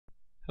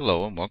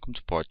Hello and welcome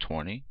to part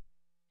 20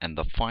 and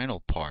the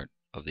final part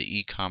of the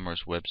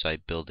e-commerce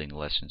website building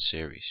lesson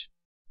series.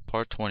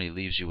 Part 20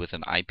 leaves you with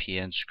an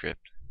IPN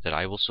script that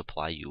I will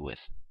supply you with,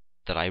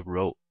 that I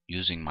wrote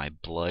using my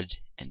blood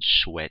and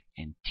sweat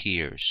and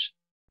tears.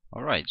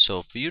 Alright,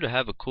 so for you to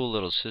have a cool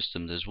little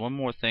system, there's one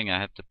more thing I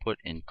have to put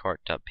in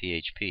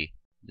cart.php.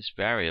 This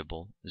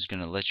variable is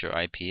going to let your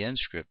IPN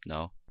script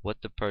know what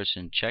the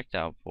person checked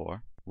out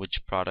for,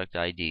 which product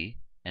ID,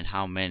 and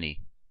how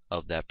many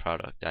of that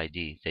product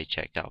ID they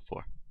checked out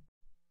for.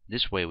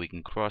 This way we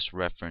can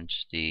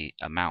cross-reference the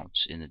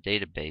amounts in the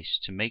database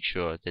to make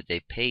sure that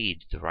they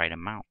paid the right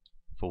amount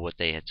for what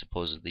they had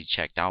supposedly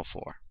checked out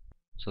for.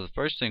 So the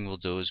first thing we'll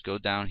do is go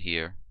down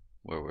here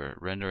where we're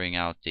rendering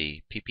out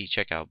the PP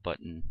checkout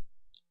button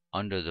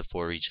under the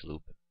for each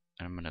loop,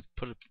 and I'm going to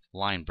put a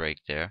line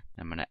break there.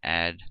 I'm going to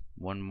add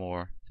one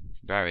more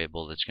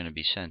variable that's going to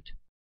be sent,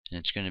 and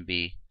it's going to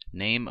be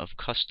name of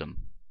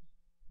custom,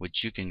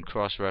 which you can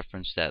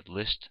cross-reference that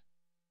list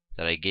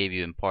that I gave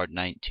you in part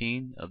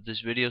 19 of this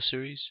video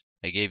series.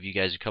 I gave you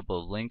guys a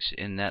couple of links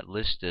in that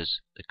list as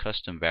the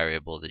custom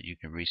variable that you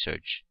can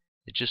research.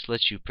 It just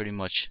lets you pretty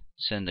much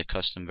send a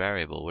custom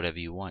variable, whatever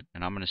you want.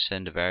 And I'm going to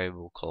send a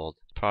variable called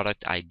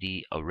product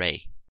ID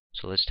array.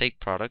 So let's take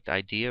product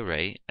ID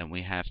array, and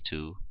we have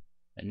to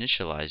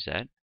initialize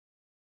that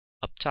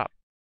up top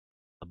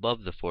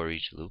above the for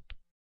each loop,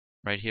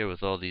 right here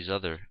with all these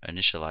other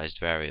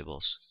initialized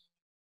variables.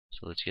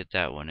 So let's get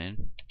that one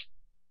in.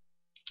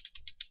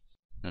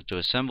 Now to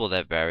assemble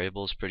that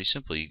variable is pretty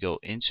simple. You go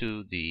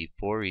into the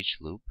for each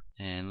loop,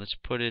 and let's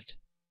put it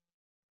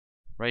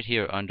right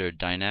here under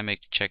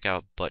dynamic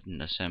checkout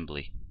button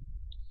assembly.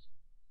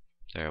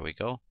 There we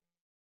go.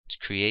 Let's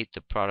create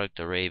the product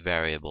array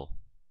variable.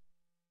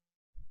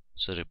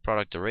 So the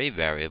product array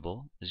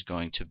variable is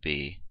going to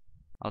be,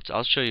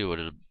 I'll show you what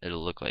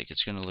it'll look like.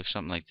 It's going to look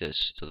something like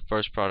this. So the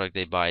first product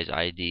they buy is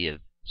ID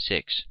of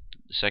 6.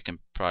 The second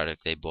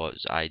product they bought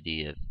is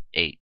ID of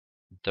 8.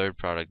 The third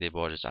product they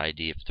bought is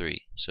ID of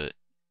 3. So the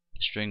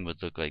string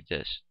would look like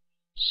this: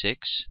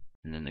 6,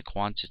 and then the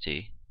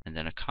quantity, and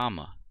then a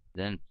comma.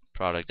 Then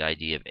product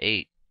ID of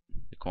 8,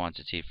 the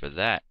quantity for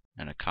that,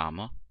 and a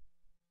comma.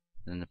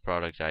 Then the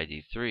product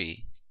ID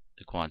 3,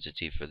 the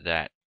quantity for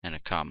that, and a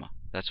comma.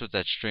 That's what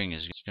that string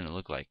is going to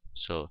look like.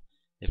 So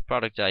if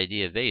product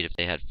ID of 8, if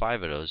they had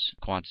 5 of those,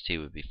 quantity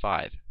would be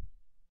 5.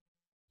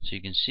 So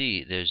you can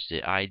see there's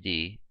the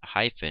ID, a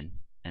hyphen,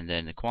 and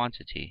then the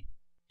quantity,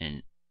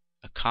 and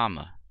a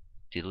comma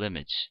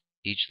delimits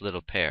each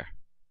little pair.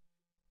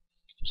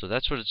 So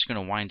that's what it's going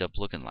to wind up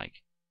looking like,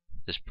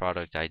 this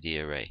product ID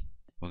array.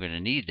 We're going to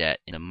need that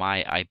in a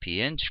my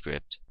IPN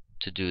script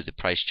to do the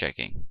price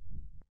checking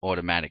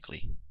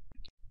automatically.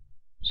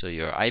 So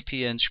your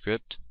IPN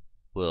script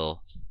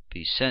will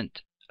be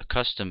sent a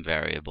custom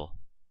variable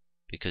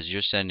because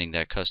you're sending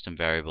that custom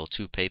variable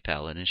to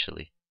PayPal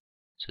initially.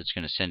 So it's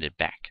going to send it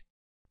back.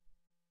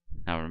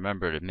 Now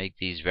remember to make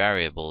these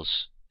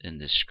variables in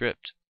this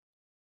script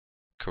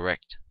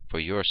correct for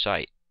your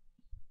site,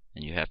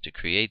 and you have to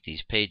create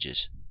these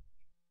pages.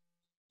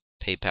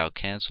 PayPal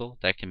cancel,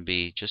 that can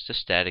be just a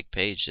static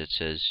page that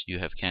says you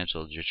have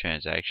canceled your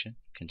transaction,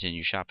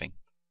 continue shopping.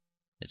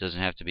 It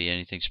doesn't have to be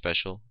anything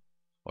special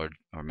or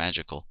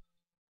magical.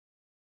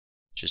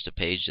 Just a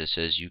page that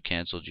says you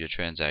canceled your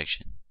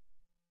transaction.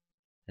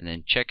 And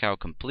then checkout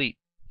complete,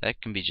 that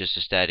can be just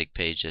a static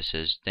page that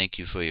says thank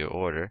you for your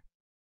order.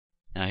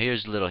 Now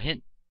here's a little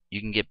hint: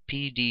 you can get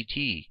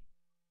PDT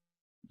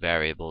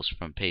variables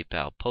from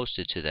PayPal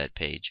posted to that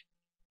page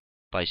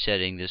by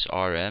setting this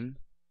RM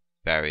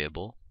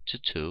variable to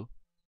 2.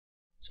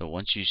 So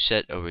once you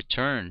set a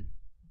return,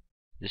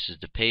 this is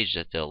the page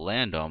that they'll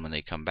land on when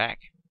they come back.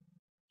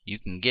 You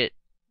can get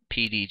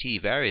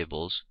PDT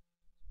variables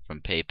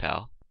from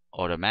PayPal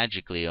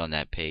automatically on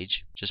that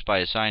page just by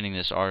assigning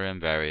this RM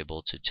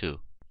variable to 2.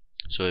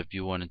 So if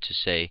you wanted to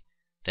say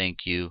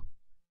thank you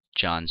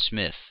John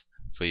Smith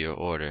for your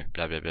order,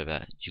 blah blah blah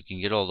blah, you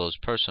can get all those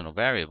personal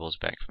variables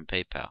back from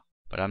PayPal.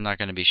 But I'm not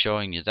going to be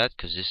showing you that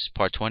because this is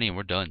part 20 and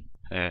we're done.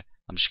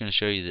 I'm just going to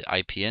show you the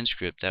IPN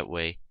script. That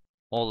way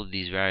all of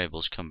these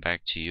variables come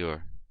back to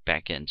your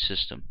back-end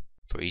system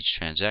for each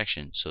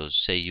transaction. So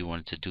say you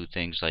wanted to do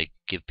things like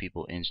give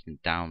people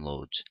instant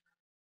downloads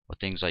or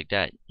things like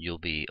that, you'll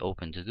be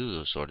open to do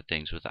those sort of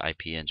things with the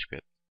IPN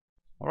script.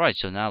 Alright,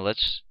 so now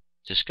let's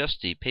discuss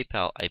the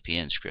PayPal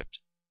IPN script.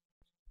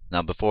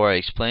 Now before I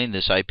explain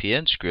this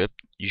IPN script,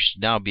 you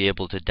should now be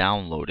able to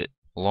download it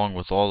along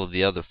with all of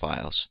the other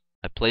files.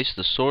 I placed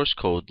the source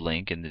code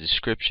link in the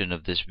description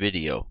of this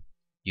video.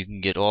 You can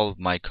get all of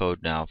my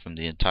code now from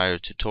the entire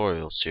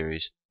tutorial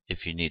series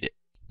if you need it.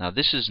 Now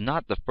this is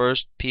not the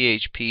first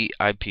PHP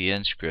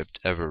IPN script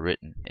ever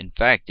written. In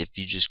fact, if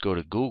you just go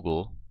to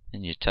Google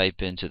and you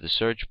type into the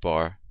search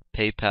bar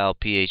PayPal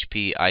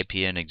PHP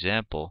IPN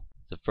example,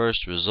 the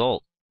first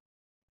result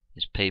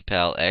is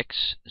PayPal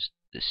X,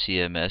 the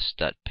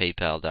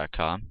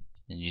cms.paypal.com,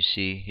 and you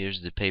see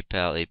here's the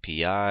PayPal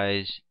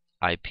APIs,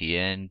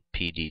 IPN,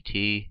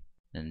 PDT,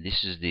 and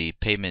this is the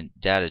payment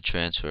data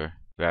transfer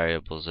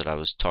variables that I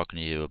was talking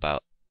to you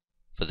about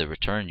for the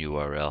return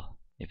URL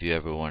if you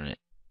ever want to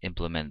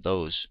implement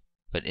those.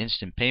 But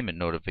instant payment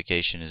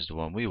notification is the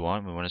one we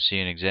want. We want to see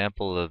an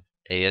example of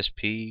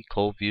ASP,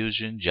 Cold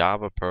Fusion,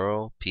 Java,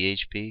 Perl,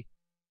 PHP.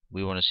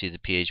 We want to see the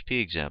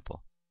PHP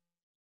example.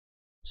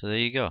 So there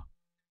you go.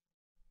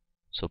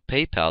 So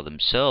PayPal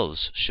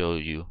themselves show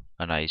you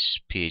a nice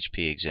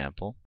PHP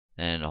example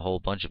and a whole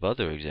bunch of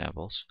other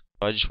examples.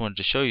 I just wanted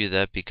to show you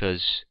that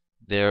because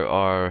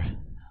there's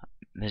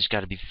got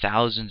to be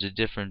thousands of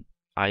different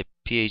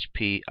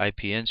PHP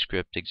IPN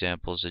script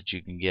examples that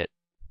you can get.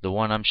 The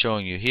one I'm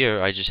showing you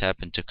here, I just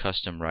happened to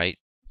custom write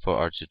for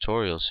our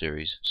tutorial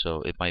series,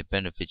 so it might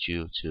benefit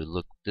you to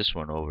look this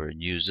one over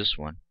and use this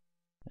one.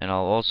 And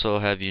I'll also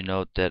have you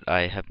note that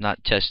I have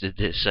not tested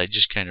this. I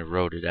just kind of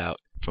wrote it out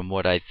from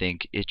what I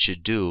think it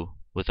should do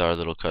with our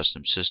little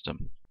custom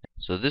system.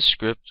 So this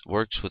script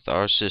works with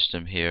our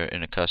system here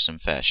in a custom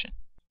fashion.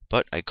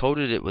 But I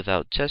coded it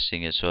without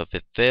testing it, so if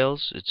it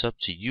fails, it's up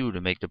to you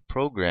to make the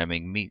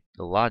programming meet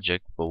the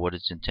logic for what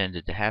it's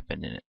intended to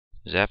happen in it.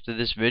 Because after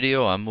this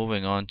video, I'm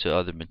moving on to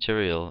other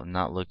material and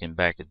not looking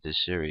back at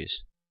this series.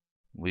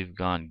 We've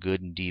gone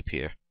good and deep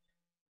here.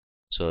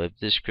 So if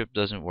this script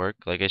doesn't work,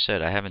 like I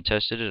said, I haven't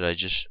tested it, I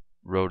just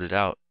wrote it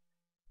out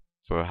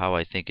for how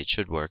I think it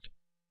should work.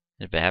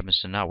 If it happens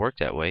to not work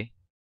that way,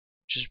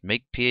 just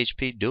make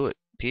PHP do it.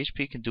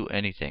 PHP can do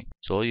anything.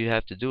 So all you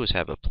have to do is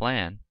have a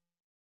plan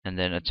and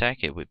then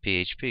attack it with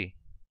PHP.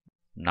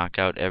 Knock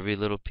out every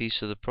little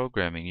piece of the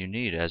programming you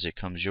need as it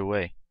comes your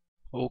way.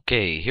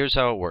 Okay, here's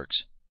how it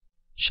works.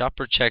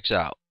 Shopper checks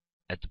out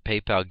at the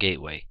PayPal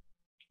gateway.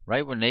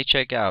 Right when they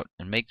check out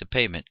and make the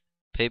payment,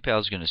 PayPal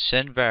is going to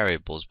send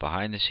variables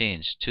behind the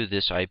scenes to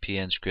this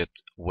IPN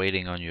script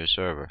waiting on your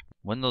server.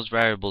 When those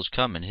variables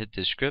come and hit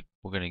this script,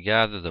 we're going to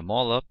gather them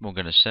all up and we're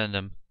going to send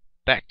them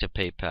back to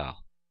PayPal.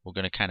 We're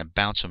going to kind of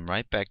bounce them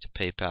right back to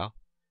PayPal.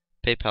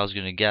 PayPal is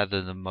going to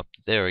gather them up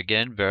there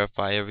again,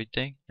 verify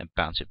everything, and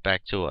bounce it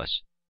back to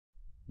us.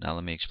 Now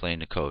let me explain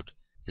the code.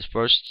 This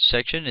first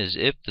section is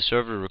if the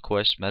server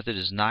request method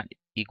is not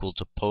equal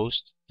to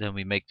post, then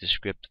we make the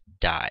script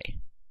die.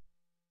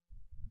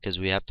 Because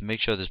we have to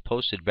make sure there's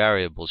posted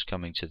variables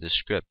coming to this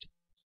script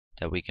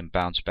that we can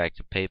bounce back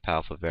to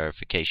PayPal for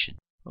verification.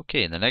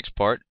 Okay, in the next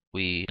part,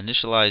 we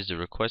initialize the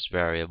request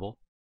variable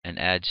and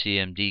add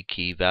CMD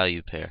key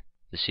value pair.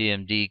 The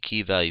CMD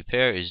key value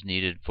pair is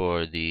needed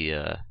for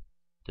the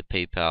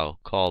PayPal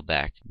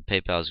callback.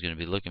 PayPal is going to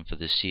be looking for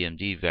the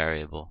CMD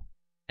variable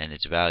and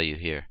its value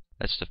here.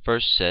 That's the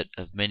first set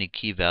of many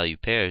key value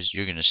pairs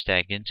you're going to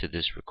stack into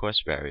this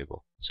request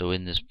variable. So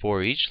in this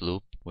for each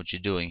loop, what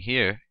you're doing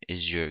here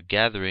is you're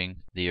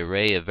gathering the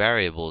array of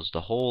variables,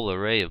 the whole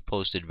array of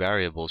posted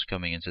variables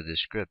coming into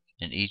this script,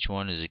 and each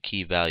one is a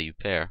key value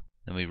pair.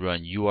 Then we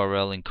run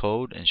URL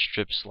encode and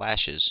strip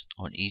slashes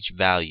on each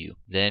value.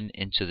 Then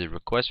into the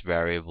request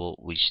variable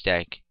we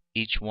stack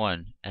each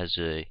one as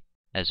a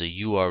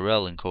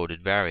URL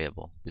encoded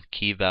variable with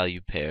key value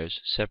pairs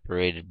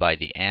separated by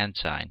the and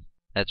sign.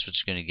 That's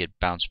what's going to get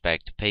bounced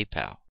back to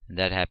PayPal, and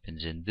that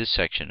happens in this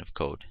section of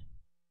code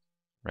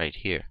right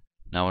here.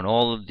 Now in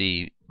all of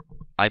the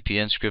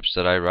IPN scripts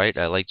that I write,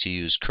 I like to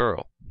use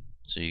curl.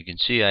 So you can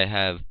see I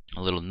have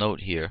a little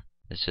note here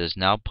that says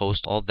now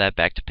post all that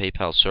back to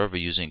PayPal server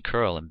using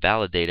curl and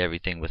validate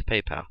everything with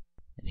PayPal.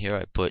 And here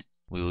I put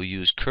we will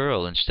use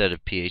curl instead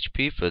of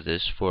PHP for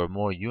this for a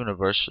more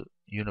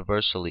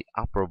universally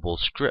operable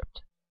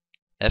script.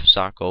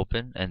 fsock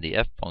open and the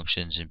f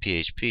functions in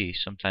PHP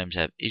sometimes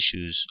have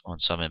issues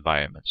on some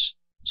environments.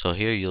 So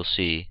here you'll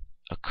see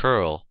a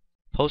curl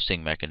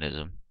posting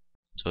mechanism.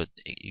 So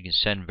you can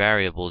send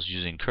variables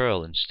using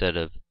curl instead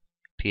of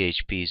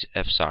PHP's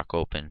fsock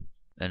open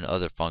and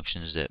other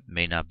functions that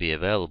may not be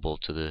available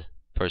to the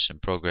person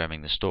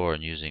programming the store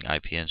and using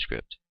IPN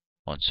script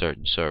on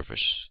certain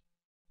servers.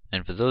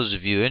 And for those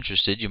of you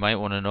interested, you might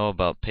want to know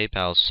about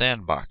PayPal's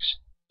sandbox.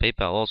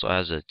 PayPal also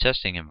has a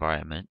testing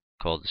environment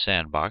called the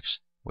sandbox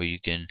where you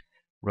can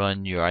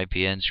run your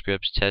IPN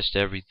scripts, test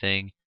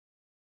everything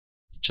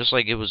just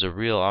like it was a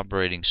real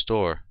operating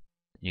store.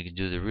 You can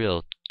do the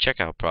real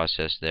checkout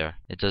process there.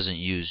 It doesn't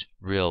use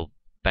real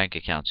bank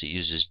accounts. It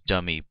uses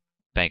dummy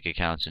bank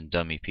accounts and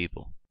dummy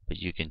people. But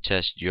you can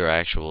test your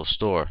actual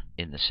store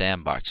in the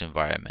sandbox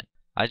environment.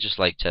 I just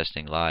like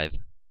testing live.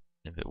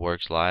 If it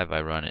works live,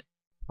 I run it.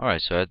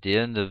 Alright, so at the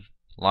end of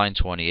line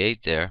 28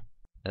 there,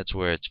 that's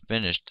where it's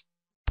finished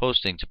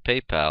posting to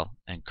PayPal,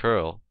 and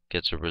curl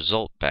gets a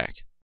result back.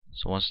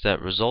 So once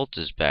that result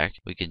is back,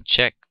 we can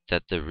check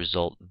that the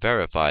result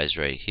verifies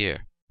right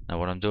here. Now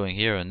what I'm doing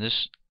here in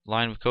this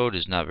line of code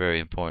is not very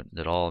important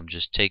at all. I'm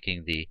just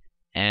taking the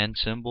AND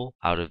symbol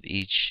out of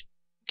each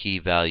key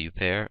value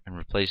pair and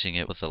replacing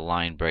it with a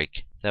line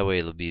break. That way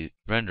it'll be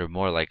rendered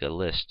more like a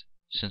list.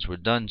 Since we're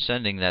done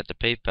sending that to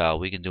PayPal,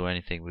 we can do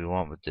anything we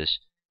want with this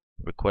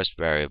request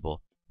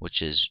variable,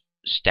 which is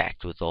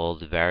stacked with all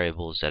the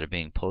variables that are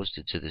being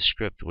posted to the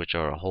script, which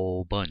are a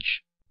whole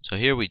bunch. So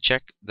here we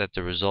check that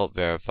the result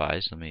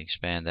verifies. Let me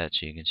expand that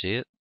so you can see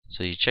it.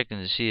 So you're checking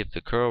to see if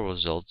the curl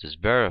result is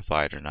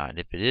verified or not.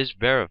 If it is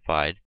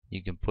verified,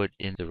 you can put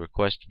in the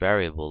request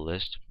variable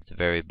list the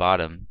very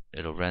bottom,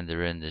 it'll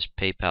render in this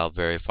PayPal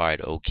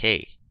verified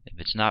OK. If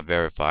it's not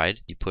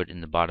verified, you put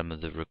in the bottom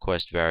of the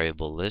request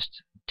variable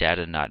list,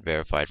 data not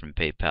verified from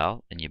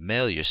PayPal, and you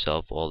mail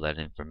yourself all that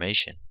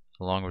information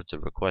along with the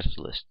request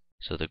list.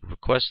 So the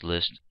request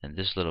list and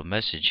this little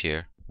message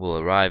here will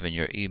arrive in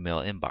your email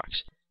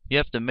inbox. You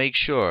have to make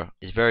sure,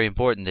 it's very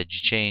important that you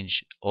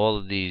change all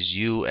of these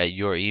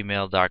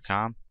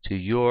you@youremail.com to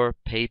your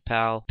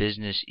PayPal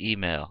business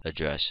email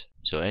address.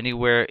 So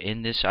anywhere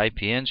in this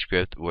IPN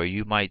script where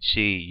you might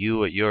see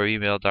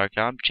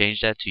you@youremail.com,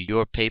 change that to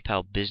your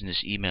PayPal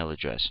business email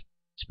address.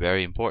 It's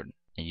very important.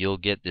 And you'll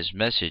get this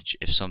message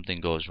if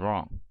something goes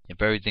wrong.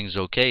 If everything's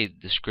okay,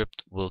 the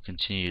script will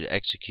continue to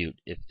execute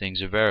if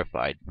things are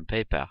verified from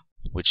PayPal,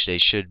 which they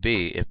should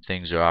be if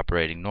things are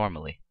operating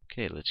normally.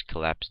 Okay, let's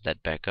collapse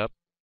that back up.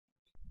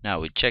 Now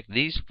we check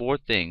these 4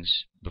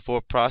 things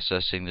before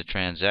processing the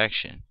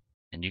transaction,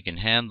 and you can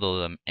handle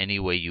them any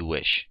way you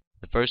wish.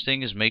 The first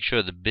thing is make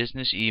sure the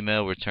business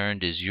email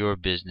returned is your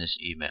business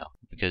email,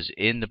 because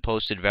in the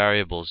posted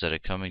variables that are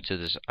coming to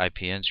this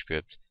IPN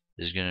script,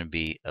 there's going to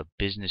be a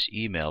business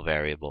email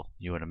variable.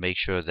 You want to make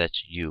sure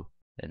that's you,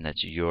 and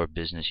that's your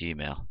business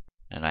email.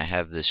 And I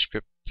have the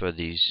script for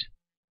these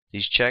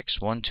checks,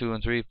 1, 2,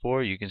 and 3,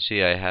 4. You can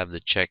see I have the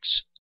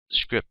checks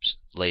scripts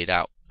laid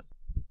out,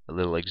 the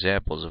little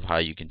examples of how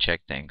you can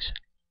check things.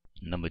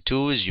 Number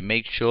 2 is you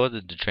make sure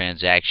that the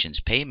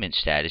transaction's payment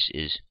status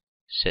is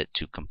set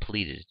to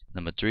completed.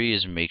 Number 3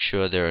 is make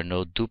sure there are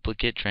no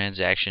duplicate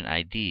transaction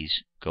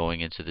IDs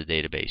going into the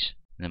database.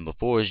 Number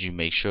 4 is you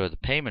make sure the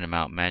payment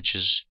amount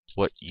matches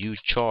what you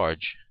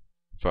charge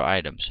for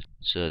items.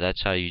 So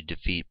that's how you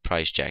defeat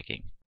price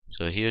jacking.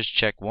 So here's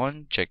check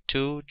 1, check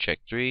 2, check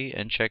 3,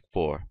 and check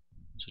 4.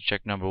 So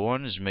check number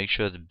 1 is make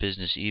sure the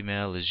business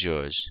email is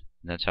yours.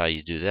 And that's how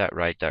you do that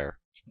right there.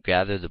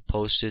 Gather the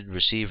posted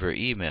receiver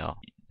email.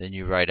 Then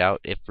you write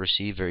out if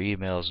receiver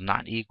email is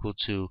not equal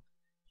to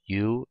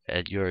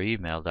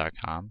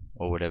you@youremail.com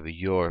or whatever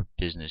your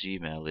business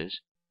email is.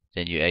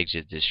 Then you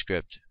exit this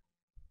script.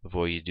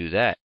 Before you do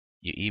that,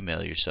 you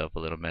email yourself a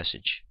little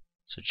message.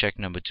 So check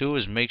number 2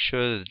 is make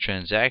sure that the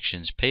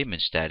transaction's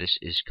payment status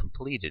is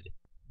completed.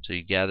 So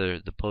you gather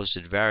the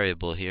posted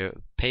variable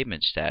here,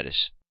 payment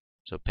status.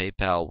 So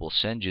PayPal will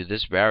send you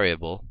this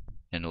variable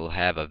and it will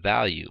have a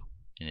value,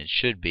 and it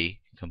should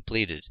be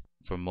completed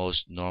for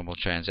most normal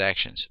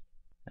transactions.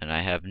 And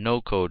I have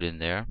no code in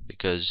there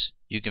because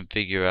you can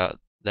figure out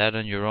that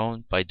on your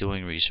own by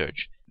doing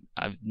research.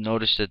 I've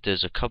noticed that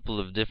there's a couple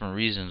of different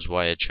reasons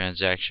why a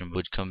transaction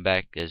would come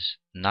back as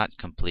not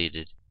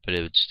completed, but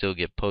it would still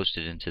get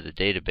posted into the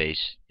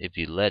database if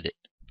you let it.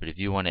 But if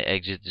you want to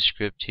exit the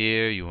script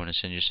here, you want to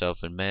send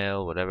yourself a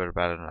mail, whatever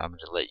about it, I'm going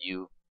to let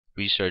you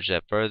research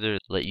that further,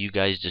 let you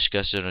guys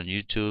discuss it on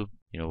YouTube,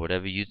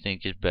 whatever you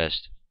think is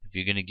best. If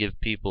you're going to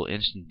give people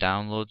instant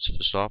downloads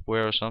for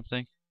software or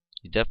something,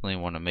 you definitely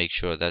want to make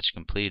sure that's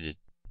completed.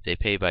 If they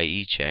pay by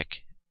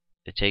e-check,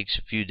 it takes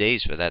a few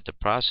days for that to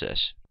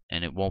process,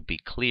 and it won't be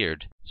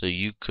cleared. So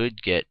you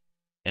could get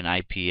an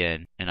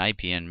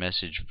IPN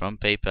message from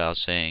PayPal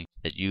saying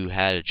that you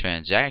had a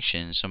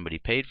transaction, somebody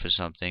paid for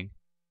something,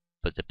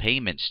 but the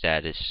payment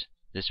status,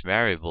 this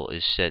variable,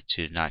 is set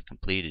to not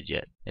completed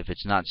yet. If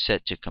it's not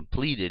set to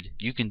completed,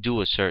 you can do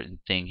a certain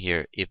thing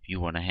here if you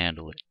want to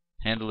handle it.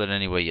 Handle it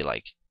any way you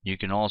like. You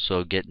can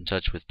also get in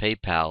touch with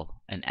PayPal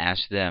and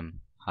ask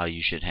them how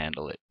you should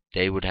handle it.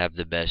 They would have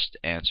the best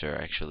answer,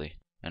 actually.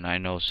 And I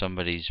know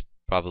somebody's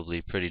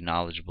probably pretty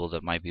knowledgeable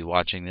that might be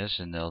watching this,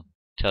 and they'll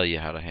tell you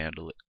how to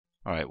handle it.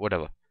 Alright,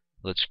 whatever.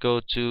 Let's go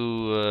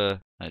to,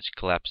 let's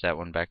collapse that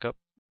one back up.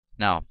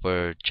 Now,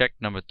 for check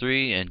number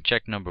 3 and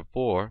check number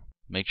 4,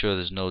 make sure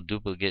there's no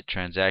duplicate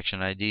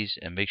transaction IDs,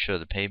 and make sure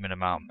the payment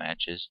amount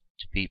matches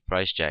to beat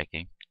price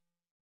jacking.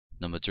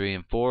 Number 3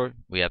 and 4,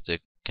 we have to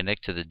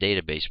connect to the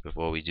database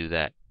before we do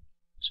that.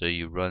 So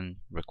you run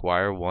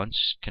require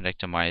once connect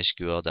to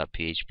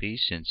mysql.php,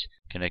 since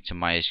connect to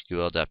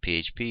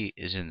mysql.php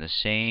is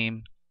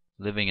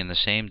living in the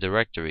same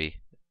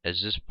directory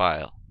as this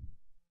file.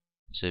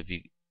 So if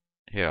you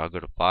I'll go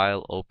to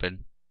File,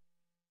 Open.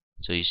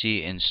 So you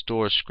see in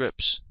Store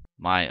Scripts,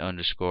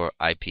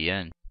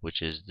 my_IPN,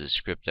 which is the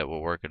script that we're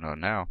working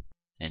on now.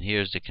 And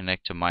here's the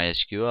connect to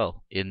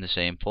MySQL in the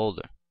same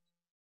folder.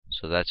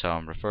 So that's how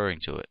I'm referring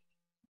to it.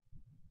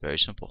 Very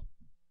simple.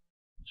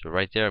 So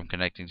right there I'm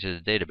connecting to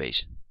the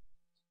database.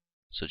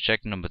 So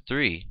check number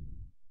 3,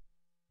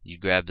 you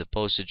grab the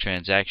posted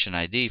transaction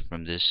ID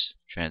from this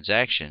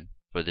transaction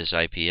for this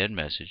IPN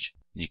message,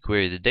 and you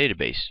query the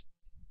database.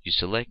 You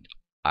select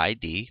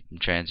ID from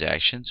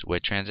transactions where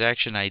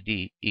transaction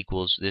ID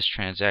equals this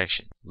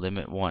transaction,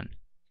 limit 1.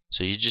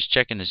 So you're just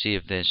checking to see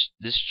if this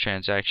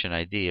transaction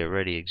ID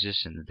already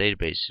exists in the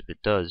database. If it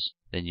does,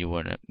 then you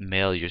want to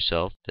mail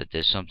yourself that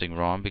there's something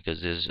wrong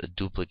because there's a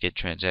duplicate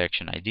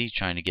transaction ID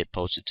trying to get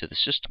posted to the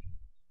system,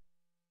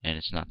 and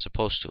it's not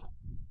supposed to.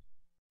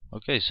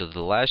 Okay, so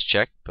the last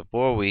check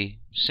before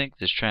we sync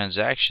this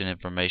transaction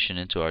information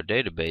into our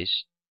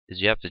database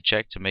is you have to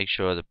check to make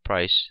sure the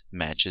price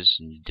matches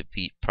and you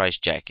defeat price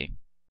jacking.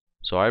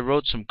 So I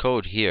wrote some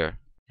code here,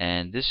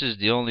 And this is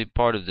the only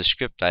part of the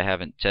script I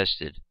haven't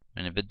tested.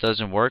 And if it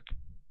doesn't work,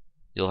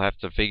 you'll have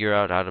to figure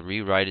out how to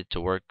rewrite it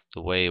to work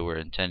the way we're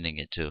intending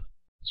it to.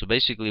 So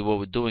basically what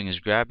we're doing is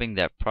grabbing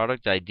that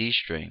product ID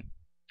string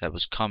that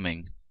was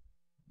coming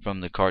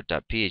from the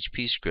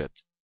cart.php script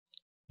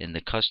in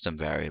the custom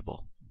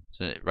variable.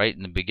 So right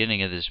in the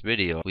beginning of this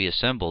video, we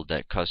assembled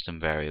that custom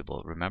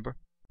variable, remember?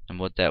 And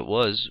what that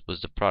was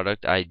the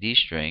product ID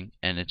string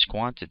and its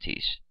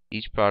quantities.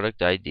 Each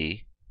product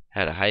ID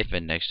had a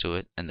hyphen next to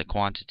it and the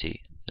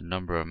quantity, the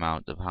number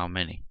amount of how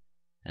many,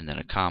 and then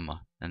a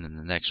comma, and then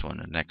the next one,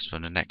 the next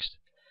one, the next.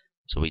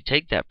 So we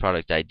take that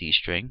product ID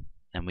string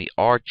and we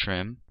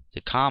trim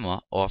the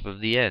comma off of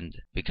the end,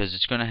 because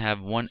it's going to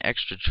have one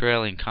extra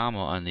trailing comma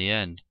on the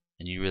end,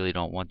 and you really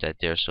don't want that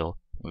there. So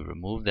we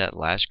remove that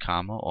last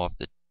comma off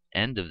the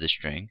end of the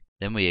string.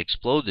 Then we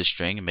explode the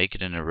string and make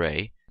it an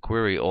array,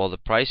 query all the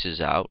prices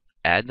out,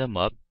 add them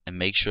up, and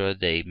make sure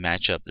they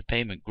match up the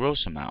payment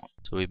gross amount.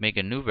 So we make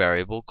a new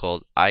variable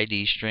called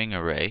ID string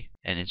array,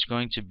 and it's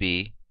going to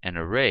be an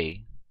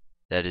array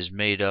that is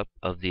made up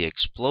of the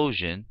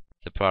explosion,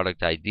 the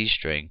product ID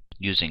string,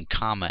 using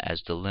comma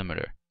as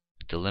delimiter.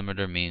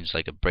 Delimiter means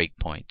like a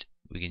breakpoint.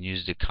 We can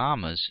use the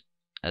commas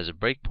as a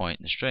breakpoint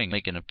in the string,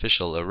 make an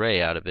official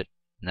array out of it,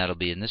 and that'll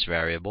be in this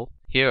variable.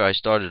 Here I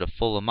started a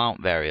full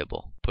amount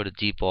variable, put a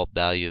default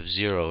value of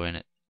 0 in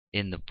it.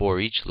 In the for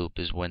each loop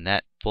is when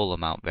that full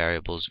amount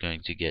variable is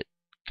going to get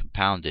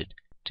compounded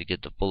to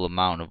get the full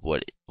amount of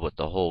what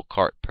the whole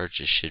cart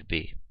purchase should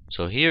be.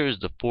 So here is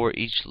the for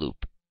each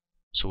loop.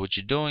 So what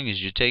you're doing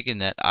is you're taking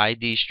that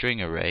ID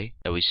string array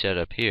that we set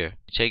up here,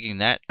 you're taking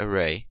that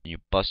array and you're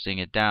busting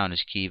it down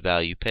as key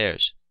value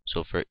pairs.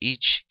 So for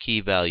each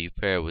key value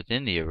pair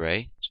within the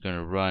array, it's going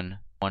to run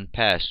one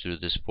pass through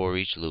this for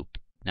each loop.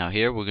 Now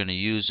here we're going to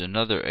use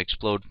another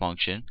explode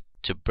function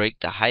to break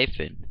the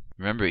hyphen.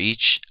 Remember,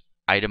 each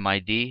item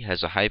ID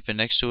has a hyphen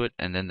next to it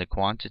and then the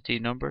quantity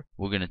number.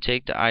 We're going to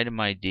take the item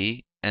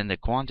ID and the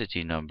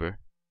quantity number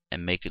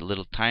and make a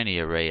little tiny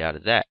array out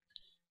of that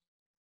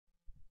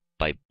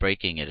by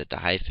breaking it at the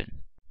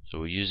hyphen. So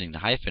we're using the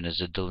hyphen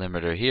as a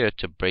delimiter here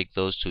to break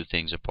those two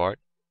things apart.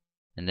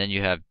 And then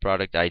you have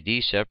product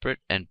ID separate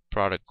and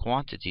product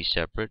quantity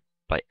separate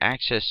by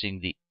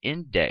accessing the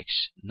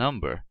index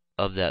number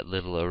of that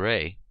little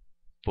array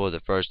for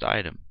the first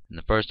item. And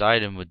the first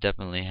item would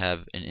definitely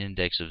have an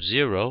index of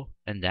 0,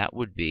 and that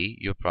would be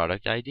your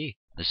product ID.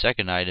 The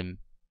second item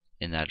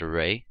in that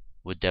array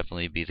would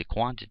definitely be the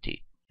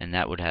quantity, and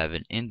that would have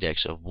an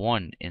index of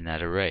 1 in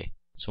that array.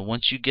 So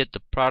once you get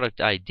the product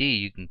ID,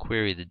 you can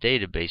query the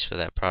database for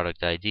that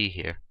product ID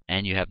here.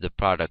 And you have the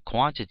product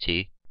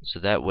quantity, so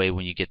that way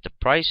when you get the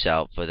price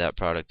out for that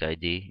product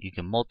ID, you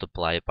can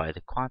multiply it by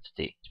the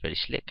quantity. It's very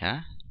slick,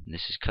 huh? And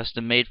this is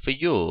custom made for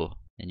you,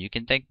 and you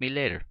can thank me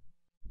later.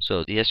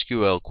 So the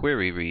SQL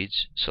query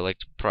reads,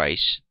 select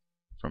price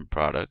from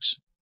products,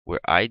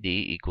 where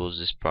ID equals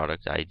this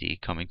product ID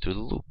coming through the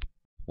loop.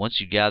 Once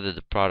you gather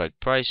the product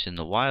price in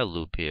the while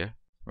loop here,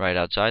 right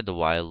outside the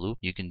while loop,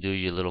 you can do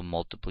your little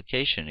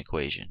multiplication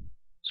equation.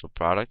 So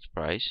product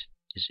price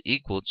is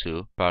equal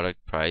to product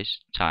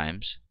price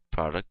times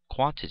product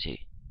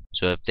quantity.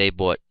 So if they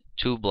bought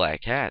 2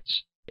 black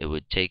hats, it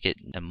would take it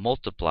and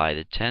multiply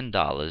the $10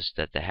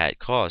 that the hat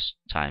cost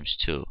times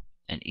 2.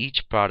 And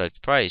each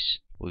product price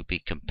would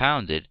be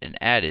compounded and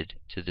added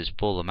to this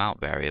full amount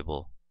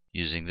variable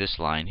using this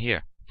line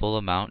here. Full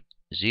amount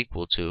is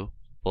equal to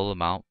full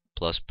amount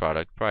plus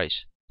product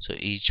price. So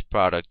each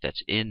product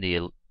that's in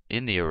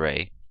the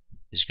array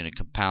is going to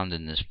compound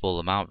in this full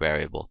amount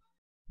variable.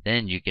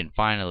 Then you can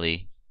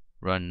finally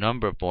run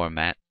number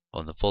format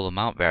on the full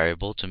amount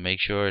variable to make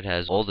sure it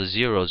has all the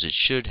zeros it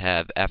should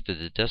have after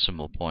the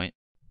decimal point.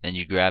 Then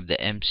you grab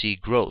the MC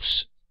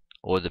gross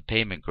or the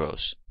payment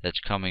gross that's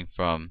coming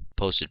from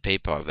posted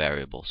PayPal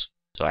variables.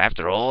 So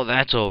after all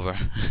that's over,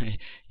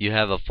 you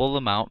have a full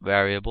amount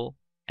variable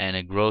and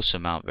a gross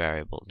amount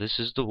variable. This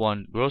is the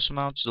one, gross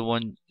amount is the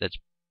one that's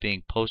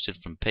being posted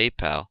from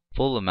PayPal.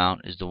 Full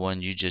amount is the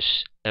one you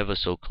just ever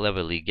so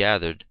cleverly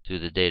gathered through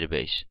the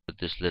database with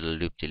this little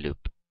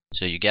loop-de-loop.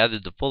 So you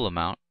gathered the full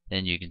amount,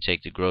 then you can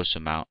take the gross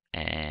amount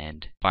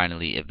and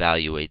finally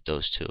evaluate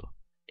those two.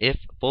 If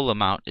full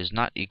amount is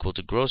not equal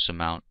to gross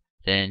amount,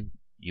 then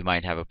you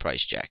might have a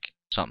price jack.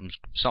 Something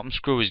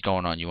screwy is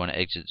going on. You want to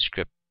exit the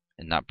script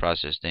and not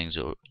process things,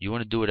 or you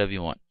want to do whatever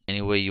you want,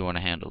 any way you want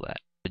to handle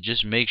that. But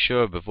just make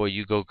sure before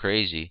you go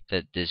crazy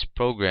that this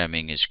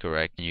programming is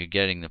correct and you're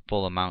getting the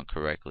full amount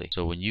correctly.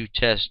 So when you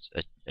test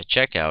a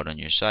checkout on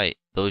your site,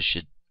 those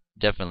should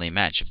definitely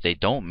match. If they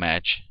don't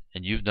match,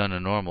 and you've done a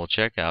normal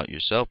checkout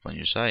yourself on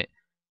your site,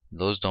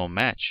 those don't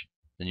match,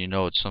 then you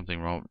know it's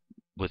something wrong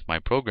with my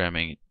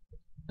programming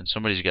and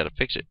somebody's got to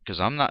fix it, because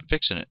I'm not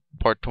fixing it.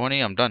 Part 20,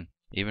 I'm done.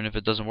 Even if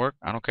it doesn't work,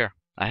 I don't care.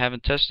 I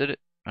haven't tested it,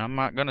 and I'm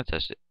not going to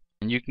test it.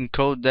 And you can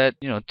code that,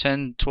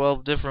 10,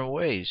 12 different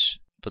ways,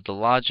 but the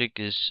logic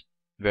is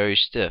very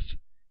stiff.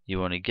 You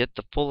want to get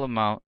the full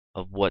amount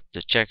of what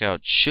the checkout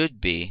should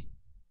be.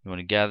 You want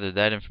to gather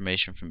that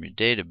information from your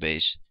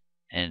database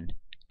and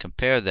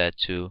compare that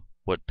to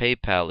what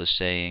PayPal is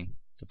saying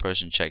the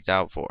person checked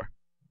out for.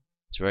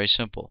 It's very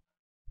simple.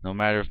 No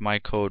matter if my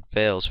code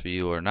fails for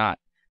you or not.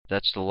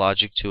 That's the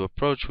logic to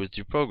approach with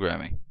your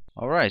programming.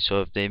 Alright,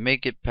 so if they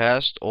make it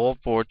past all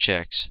 4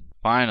 checks,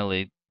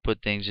 finally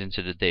put things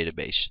into the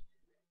database.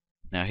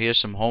 Now here's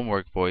some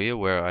homework for you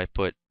where I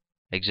put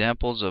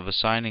examples of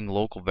assigning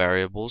local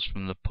variables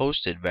from the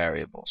posted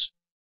variables.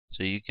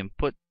 So you can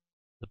put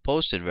the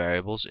posted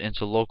variables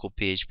into local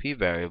PHP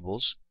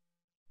variables.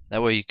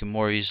 That way you can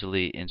more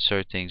easily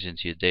insert things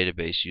into your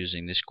database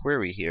using this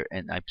query here.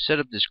 And I've set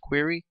up this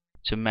query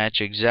to match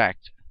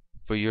exact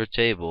for your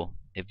table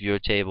if your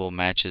table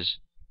matches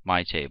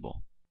my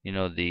table. You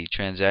know, the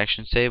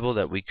transactions table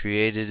that we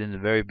created in the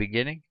very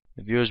beginning?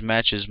 If yours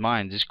matches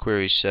mine, this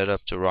query is set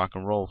up to rock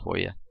and roll for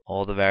you.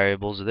 All the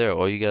variables are there.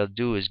 All you gotta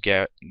do is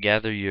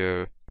gather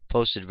your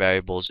posted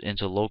variables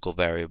into local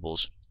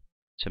variables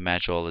to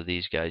match all of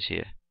these guys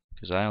here.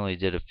 Because I only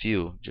did a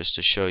few just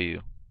to show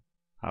you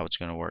how it's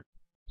gonna work.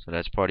 So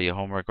that's part of your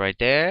homework right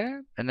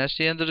there, and that's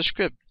the end of the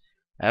script.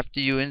 After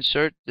you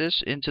insert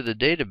this into the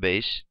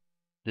database,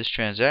 this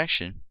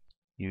transaction,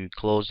 you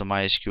close the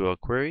MySQL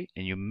query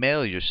and you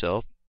mail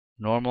yourself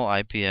normal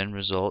IPN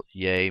result,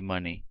 yay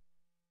money.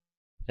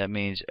 That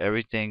means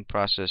everything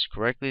processed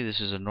correctly.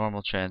 This is a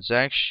normal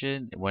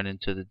transaction. It went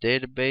into the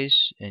database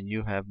and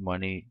you have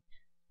money.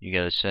 You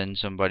gotta send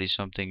somebody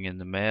something in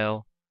the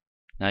mail.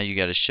 Now you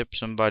gotta ship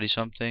somebody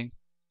something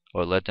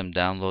or let them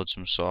download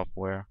some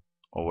software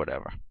or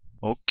whatever.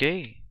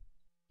 Okay,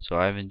 so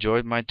I've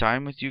enjoyed my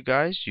time with you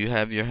guys. You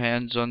have your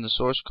hands on the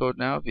source code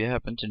now if you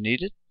happen to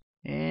need it.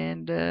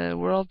 And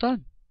we're all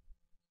done.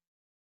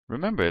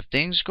 Remember, if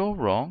things go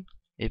wrong,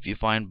 if you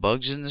find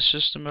bugs in the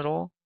system at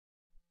all,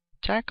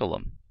 tackle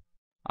them.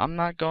 I'm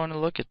not going to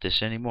look at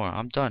this anymore.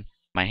 I'm done.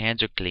 My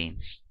hands are clean.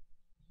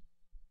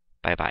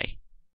 Bye-bye.